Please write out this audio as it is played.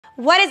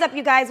What is up,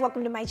 you guys?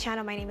 Welcome to my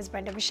channel. My name is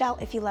Brenda Michelle.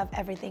 If you love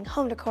everything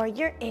home decor,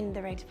 you're in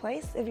the right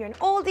place. If you're an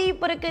oldie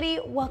but a goodie,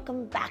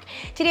 welcome back.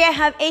 Today I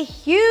have a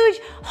huge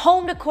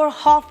home decor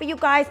haul for you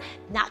guys.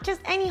 Not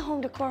just any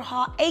home decor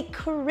haul, a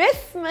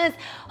Christmas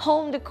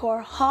home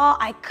decor haul.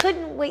 I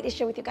couldn't wait to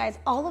share with you guys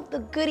all of the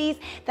goodies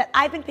that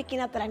I've been picking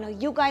up that I know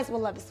you guys will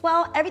love as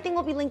well. Everything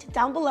will be linked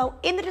down below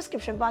in the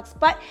description box.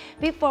 But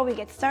before we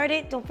get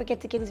started, don't forget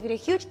to give this video a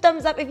huge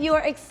thumbs up if you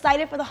are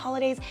excited for the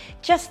holidays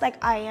just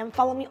like I am.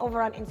 Follow me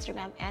over on Instagram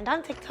and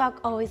on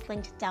TikTok, always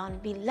linked down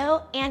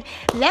below. And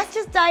let's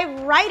just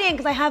dive right in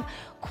because I have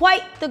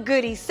quite the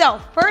goodies. So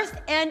first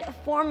and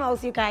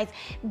foremost, you guys,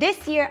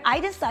 this year I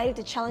decided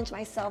to challenge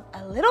myself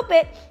a little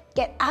bit,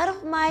 get out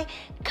of my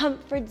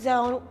comfort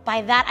zone.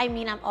 By that I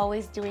mean I'm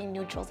always doing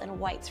neutrals and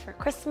whites for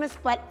Christmas,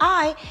 but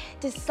I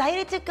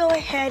decided to go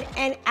ahead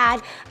and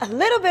add a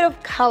little bit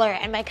of color.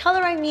 And by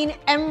color I mean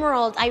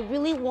emerald. I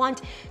really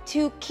want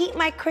to keep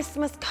my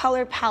Christmas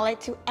color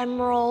palette to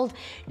emerald,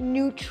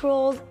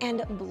 neutrals,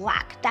 and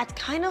black. That's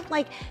kind of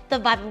like the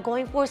vibe I'm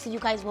going for, so you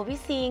guys will be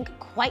seeing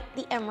quite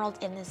the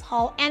emerald in this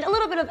haul and a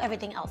little bit of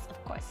everything else,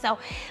 of course. So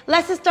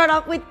let's just start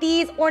off with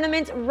these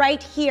ornaments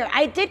right here.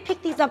 I did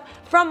pick these up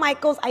from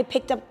Michael's. I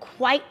picked up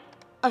quite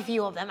a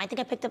few of them. I think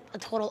I picked up a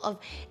total of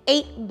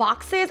 8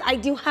 boxes. I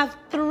do have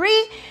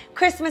 3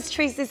 Christmas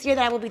trees this year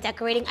that I will be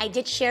decorating. I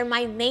did share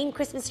my main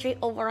Christmas tree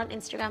over on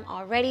Instagram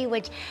already,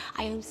 which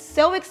I am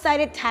so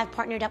excited to have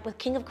partnered up with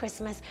King of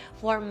Christmas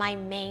for my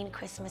main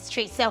Christmas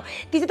tree. So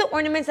these are the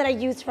ornaments that I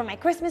used for my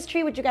Christmas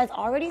tree, which you guys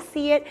already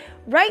see it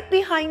right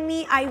behind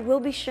me. I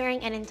will be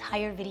sharing an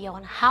entire video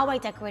on how I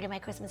decorated my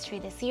Christmas tree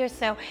this year,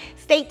 so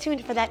stay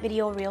tuned for that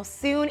video real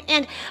soon.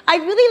 And I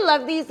really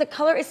love these. The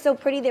color is so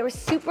pretty. They were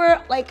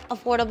super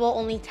affordable,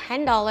 only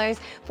 $10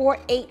 for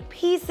 8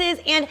 pieces.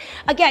 And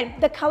again,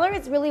 the color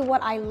is really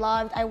what I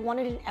loved. I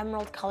wanted an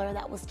emerald color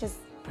that was just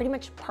pretty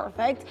much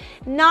perfect.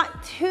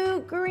 Not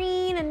too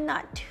green and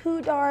not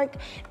too dark.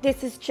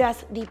 This is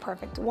just the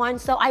perfect one.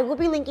 So I will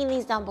be linking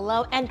these down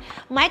below. And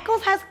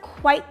Michael's has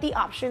quite the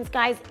options,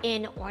 guys,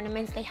 in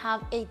ornaments. They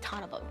have a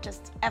ton of them,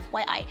 just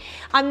FYI.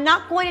 I'm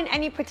not going in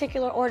any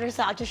particular order,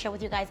 so I'll just share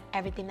with you guys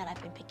everything that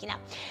I've been picking up.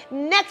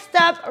 Next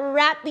up,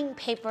 wrapping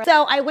paper.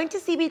 So I went to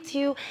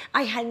CB2.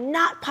 I had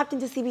not popped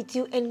into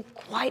CB2 in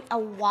quite a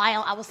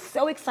while. I was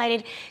so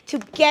excited to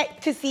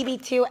get to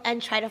CB2 and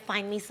try to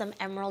find me some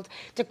emerald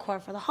decor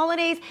for the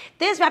holidays.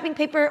 This wrapping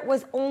paper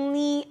was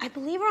only, I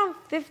believe, around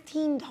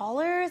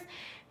 $15.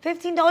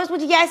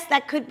 Which, yes,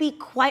 that could be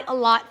quite a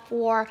lot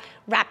for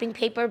wrapping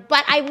paper,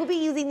 but I will be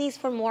using these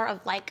for more of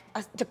a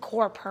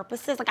decor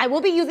purposes. I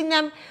will be using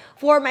them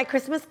for my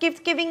Christmas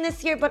gift giving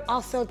this year, but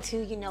also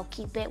to, you know,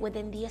 keep it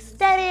within the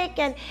aesthetic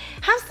and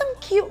have some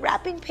cute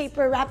wrapping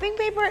paper. Wrapping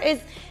paper is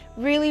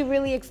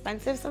really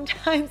expensive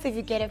sometimes if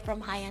you get it from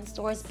high-end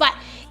stores, but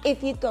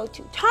if you go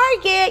to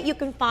Target, you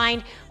can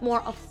find more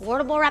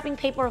affordable wrapping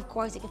paper. Of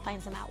course, you can find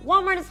some at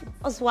Walmart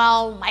as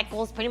well,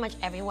 Michael's, pretty much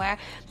everywhere.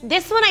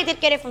 This one I did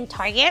get it from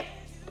Target.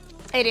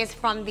 It is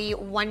from the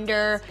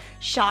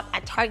Wondershop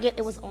at Target.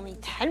 It was only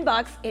 10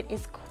 bucks. It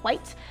is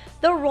quite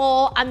the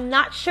roll. I'm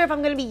not sure if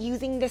I'm gonna be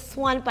using this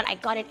one, but I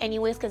got it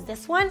anyways because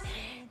this one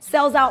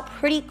sells out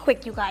pretty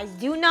quick, you guys.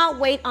 Do not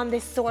wait on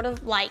this sort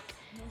of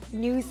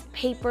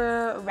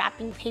newspaper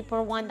wrapping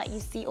paper one that you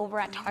see over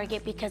at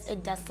Target because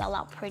it does sell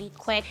out pretty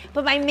quick.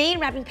 But my main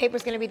wrapping paper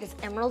is going to be this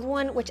emerald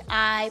one, which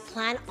I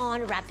plan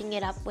on wrapping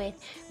it up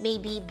with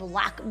maybe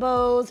black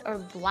bows or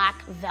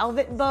black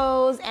velvet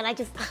bows. And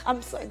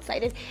I'm so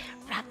excited.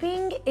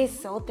 Wrapping is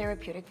so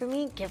therapeutic for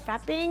me. Gift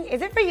wrapping.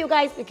 Is it for you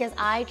guys? Because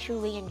I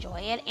truly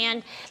enjoy it.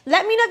 And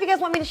let me know if you guys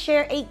want me to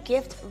share a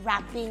gift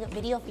wrapping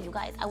video for you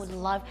guys. I would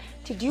love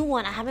to do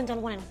one. I haven't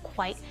done one in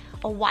quite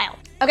a while.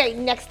 Okay,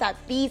 next up,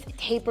 these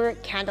taper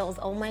candles.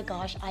 Oh my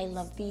gosh, I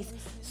love these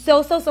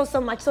so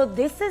much. So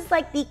this is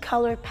the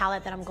color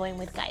palette that I'm going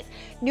with, guys.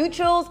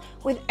 Neutrals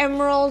with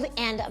emerald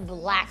and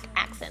black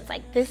accents.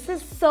 This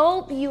is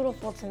so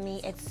beautiful to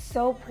me. It's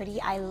so pretty.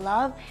 I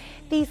love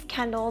these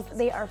candles.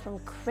 They are from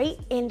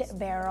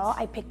Crate&Barrel.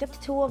 I picked up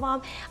 2 of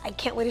them. I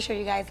can't wait to show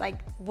you guys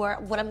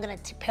what I'm gonna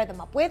pair them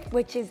up with,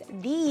 which is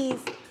these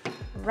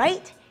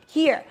right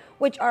here,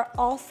 which are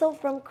also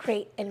from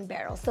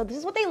Crate&Barrel. So this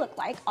is what they look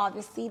like.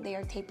 Obviously, they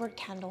are tapered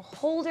candle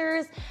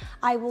holders.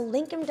 I will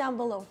link them down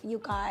below for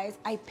you guys.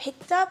 I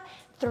picked up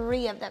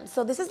 3 of them.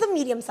 So this is the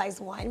medium-sized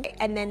one,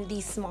 and then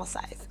the small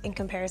size in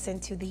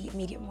comparison to the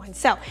medium one.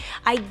 So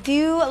I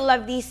do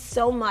love these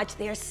so much.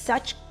 They are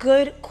such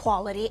good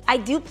quality. I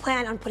do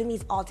plan on putting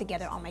these all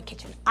together on my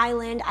kitchen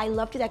island. I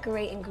love to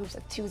decorate in groups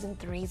of 2s and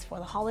 3s for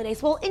the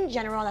holidays. Well, in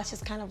general, that's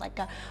just kind of like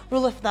a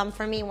rule of thumb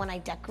for me when I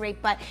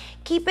decorate, but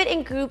keep it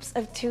in groups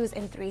of 2s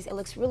and 3s. It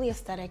looks really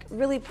aesthetic,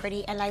 really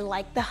pretty, and I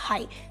like the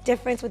height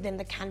difference within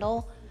the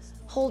candle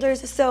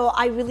holders. So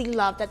I really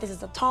love that this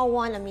is a tall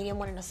one, a medium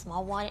one, and a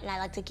small one, and I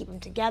like to keep them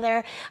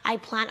together. I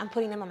plan on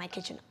putting them on my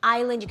kitchen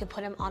island. You can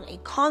put them on a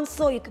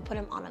console, you can put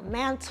them on a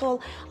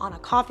mantle, on a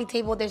coffee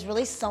table. There's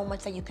really so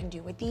much that you can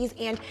do with these.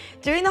 And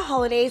during the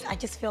holidays, I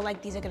just feel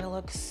like these are gonna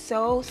look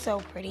so, so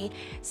pretty.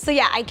 So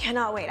yeah, I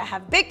cannot wait. I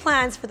have big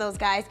plans for those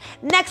guys.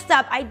 Next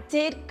up, I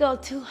did go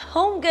to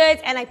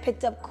HomeGoods and I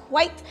picked up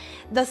quite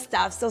the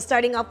stuff. So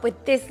starting up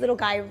with this little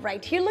guy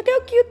right here. Look how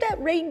cute that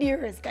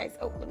reindeer is, guys.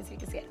 Oh, let me see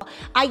if you can see it.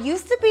 I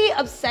used to be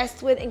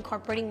obsessed with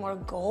incorporating more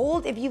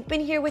gold. If you've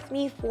been here with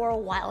me for a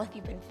while, if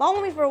you've been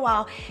following me for a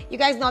while, you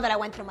guys know that I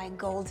went through my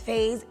gold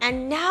phase,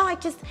 and now I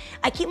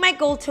keep my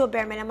gold to a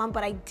bare minimum,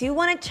 but I do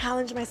want to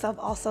challenge myself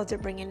also to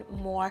bring in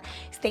more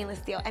stainless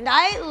steel. And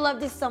I love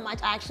this so much.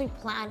 I actually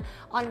plan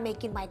on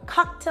making my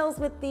cocktails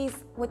with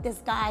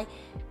this guy,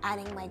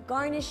 adding my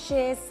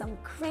garnishes, some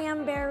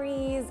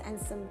cranberries, and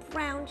some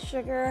brown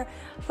sugar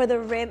for the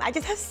rim. I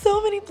just have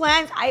so many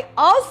plans. I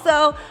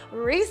also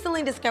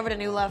recently discovered a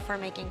new love for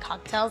making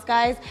cocktails,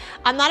 guys.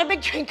 I'm not a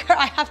big drinker.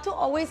 I have to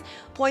always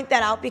point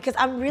that out because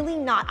I'm really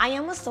not. I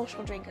am a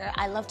social drinker.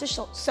 I love to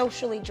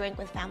socially drink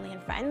with family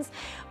and friends,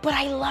 but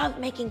I love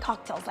making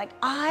cocktails. Like,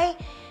 I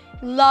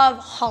love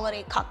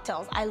holiday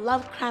cocktails. I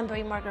love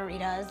cranberry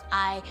margaritas.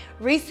 I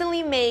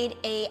recently made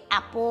a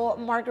apple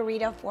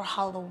margarita for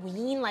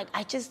Halloween. Like,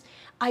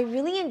 I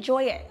really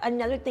enjoy it.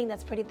 Another thing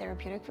that's pretty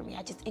therapeutic for me,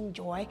 I just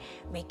enjoy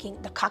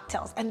making the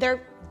cocktails, and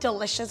they're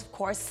delicious, of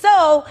course.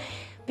 So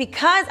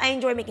because I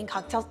enjoy making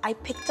cocktails, I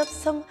picked up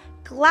some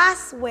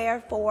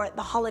glassware for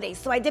the holidays.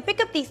 So I did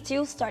pick up these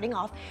two, starting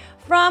off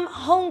from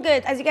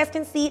HomeGoods. As you guys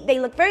can see, they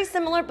look very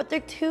similar, but they're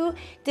two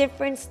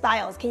different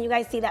styles. Can you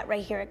guys see that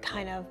right here? It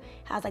kind of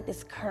has like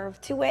this curve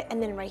to it.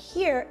 And then right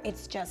here,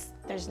 it's just,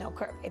 there's no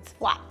curve, it's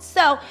flat.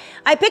 So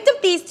I picked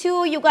up these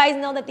two. You guys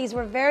know that these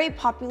were very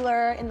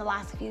popular in the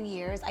last few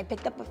years. I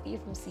picked up a few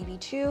from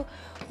CB2.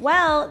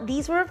 Well,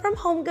 these were from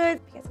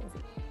HomeGoods. You guys can see.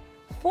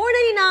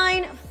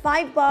 $4.99,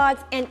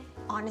 $5, and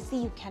honestly,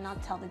 you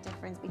cannot tell the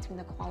difference between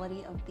the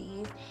quality of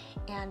these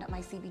and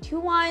my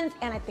CB2 ones,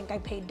 and I think I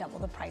paid double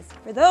the price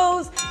for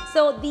those.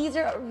 So these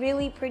are a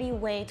really pretty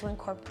way to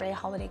incorporate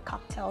holiday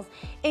cocktails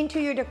into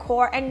your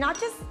decor, and not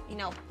just, you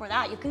know, for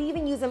that. You can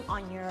even use them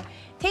on your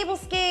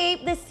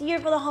tablescape this year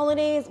for the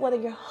holidays, whether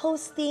you're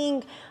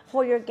hosting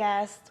for your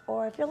guests,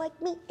 or if you're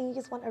like me and you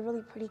just want a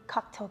really pretty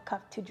cocktail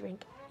cup to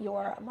drink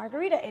your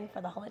margarita in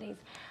for the holidays.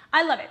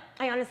 I love it.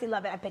 I honestly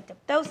love it. I picked up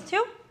those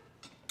two.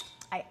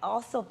 I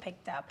also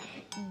picked up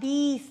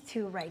these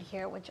two right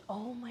here, which,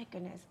 oh my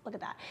goodness, look at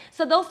that.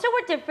 So those two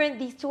were different.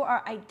 These two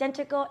are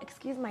identical.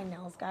 Excuse my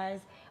nails, guys.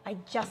 I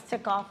just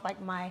took off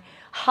like my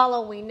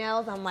Halloween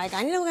nails. I'm like,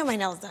 I need to go get my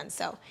nails done.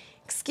 So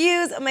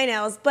excuse my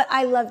nails, but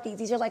I love these.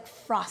 These are like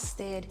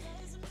frosted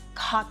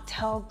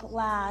cocktail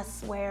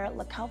glassware.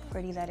 Look how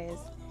pretty that is.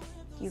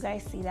 You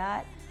guys see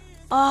that?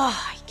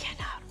 Oh, I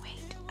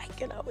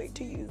cannot wait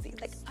to use these.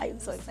 Like, I'm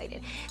so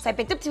excited. So I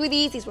picked up two of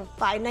these. These were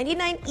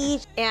 $5.99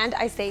 each, and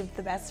I saved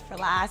the best for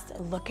last.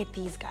 Look at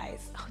these,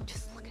 guys. Oh,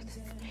 just look at this.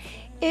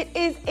 It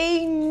is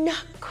a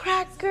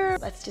nutcracker.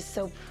 That's just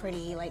so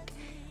pretty. Like,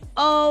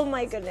 oh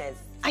my goodness.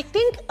 I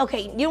think,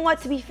 okay, you know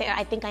what, to be fair,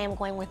 I think I am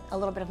going with a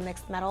little bit of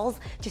mixed metals,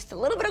 just a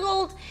little bit of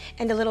gold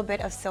and a little bit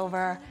of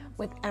silver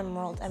with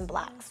emerald and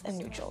blacks and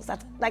neutrals.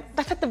 That's like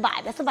the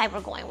vibe. That's the vibe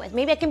we're going with.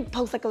 Maybe I can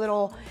post like a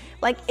little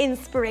like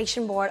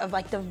inspiration board of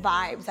like the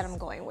vibes that I'm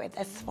going with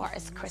as far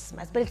as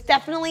Christmas. But it's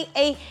definitely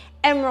a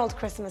emerald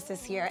Christmas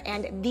this year,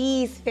 and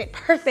these fit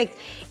perfect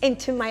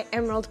into my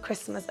emerald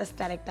Christmas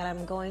aesthetic that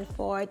I'm going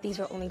for. These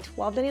were only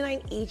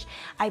 $12.99 each.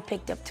 I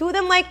picked up two of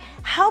them. Like,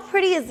 how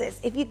pretty is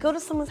this? If you go to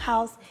someone's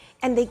house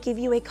and they give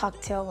you a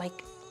cocktail,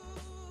 like,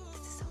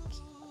 this is so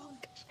cute. Oh my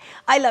gosh.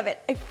 I love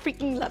it. I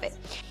freaking love it.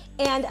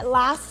 And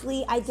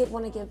lastly, I did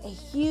want to give a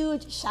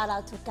huge shout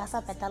out to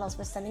Casa Pétalos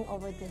for sending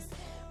over this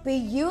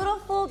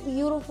beautiful,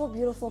 beautiful,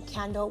 beautiful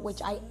candle,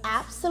 which I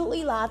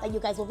absolutely love, and you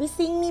guys will be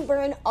seeing me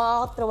burn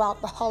all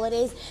throughout the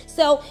holidays.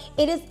 So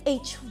it is a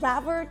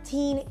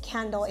Travertine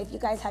candle. If you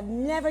guys have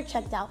never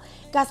checked out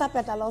Casa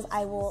Pétalos,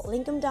 I will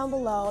link them down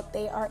below.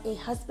 They are a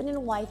husband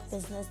and wife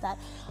business that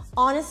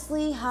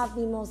honestly have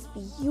the most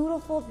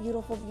beautiful,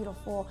 beautiful,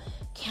 beautiful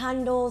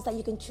candles that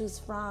you can choose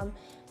from,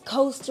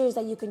 coasters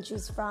that you can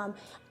choose from.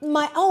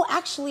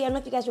 Actually, I don't know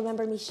if you guys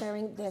remember me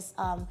sharing this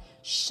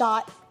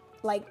shot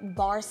like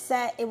bar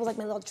set. It was like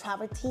my little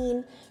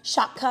Travertine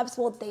shot cups.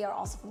 Well, they are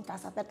also from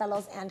Casa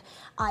Pétalos, and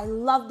I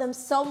love them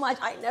so much.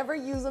 I never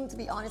use them, to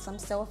be honest. I'm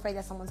so afraid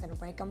that someone's gonna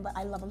break them, but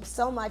I love them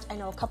so much. I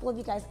know a couple of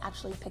you guys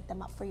actually picked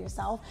them up for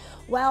yourself.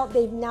 Well,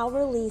 they've now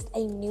released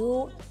a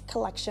new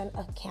collection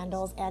of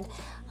candles, and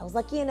I was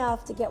lucky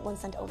enough to get one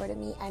sent over to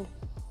me, and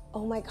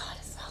oh my God,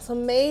 it smells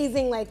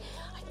amazing. Like,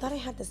 I thought I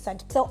had the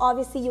scent. So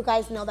obviously you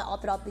guys know that all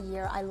throughout the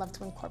year, I love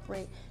to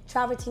incorporate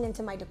Travertine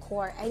into my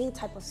decor. Any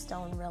type of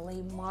stone,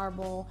 really,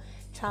 marble,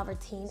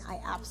 Travertine,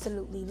 I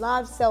absolutely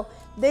love. So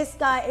this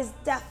guy is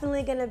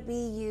definitely gonna be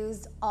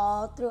used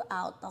all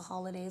throughout the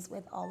holidays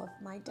with all of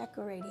my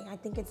decorating. I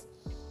think it's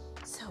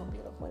So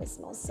beautiful, and it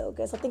smells so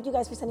good. So thank you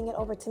guys for sending it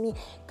over to me.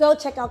 Go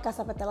check out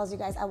Casa Patelos, you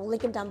guys. I will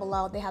link them down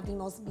below. They have the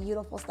most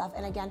beautiful stuff.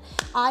 And again,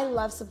 I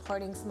love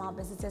supporting small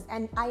businesses,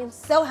 and I am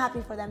so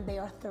happy for them. They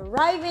are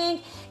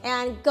thriving,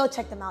 and go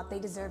check them out. They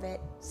deserve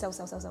it so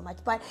much.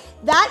 But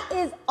that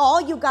is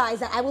all, you guys,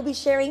 that I will be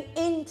sharing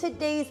in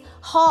today's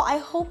haul. I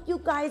hope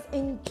you guys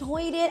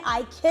enjoyed it.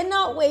 I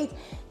cannot wait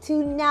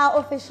to now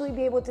officially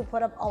be able to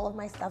put up all of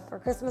my stuff for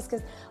Christmas,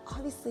 because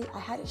obviously I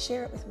had to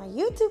share it with my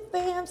YouTube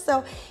fam.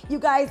 So you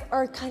guys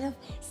are kind of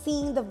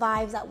seeing the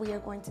vibes that we are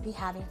going to be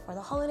having for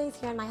the holidays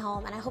here in my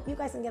home. And I hope you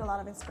guys can get a lot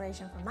of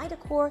inspiration from my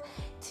decor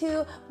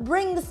to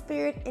bring the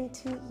spirit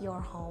into your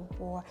home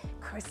for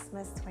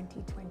Christmas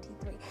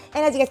 2023.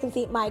 And as you guys can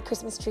see, my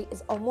Christmas tree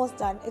is almost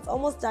done. It's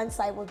almost done,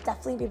 so I will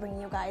definitely be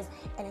bringing you guys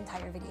an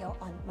entire video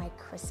on my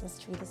Christmas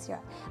tree this year.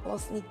 A little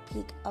sneak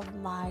peek of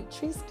my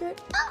tree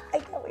skirt. I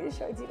can't wait to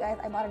show it to you guys.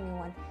 I bought a new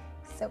one.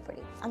 So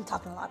pretty. I'm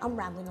talking a lot. I'm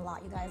rambling a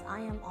lot, you guys.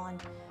 I am on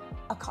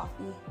a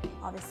coffee.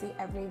 Obviously,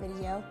 every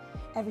video,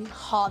 every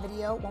haul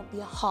video won't be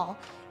a haul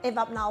if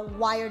I'm not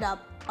wired up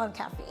on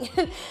caffeine.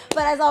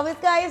 But as always,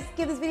 guys,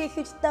 give this video a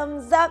huge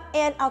thumbs up,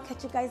 and I'll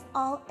catch you guys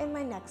all in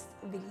my next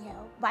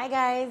video. Bye,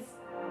 guys.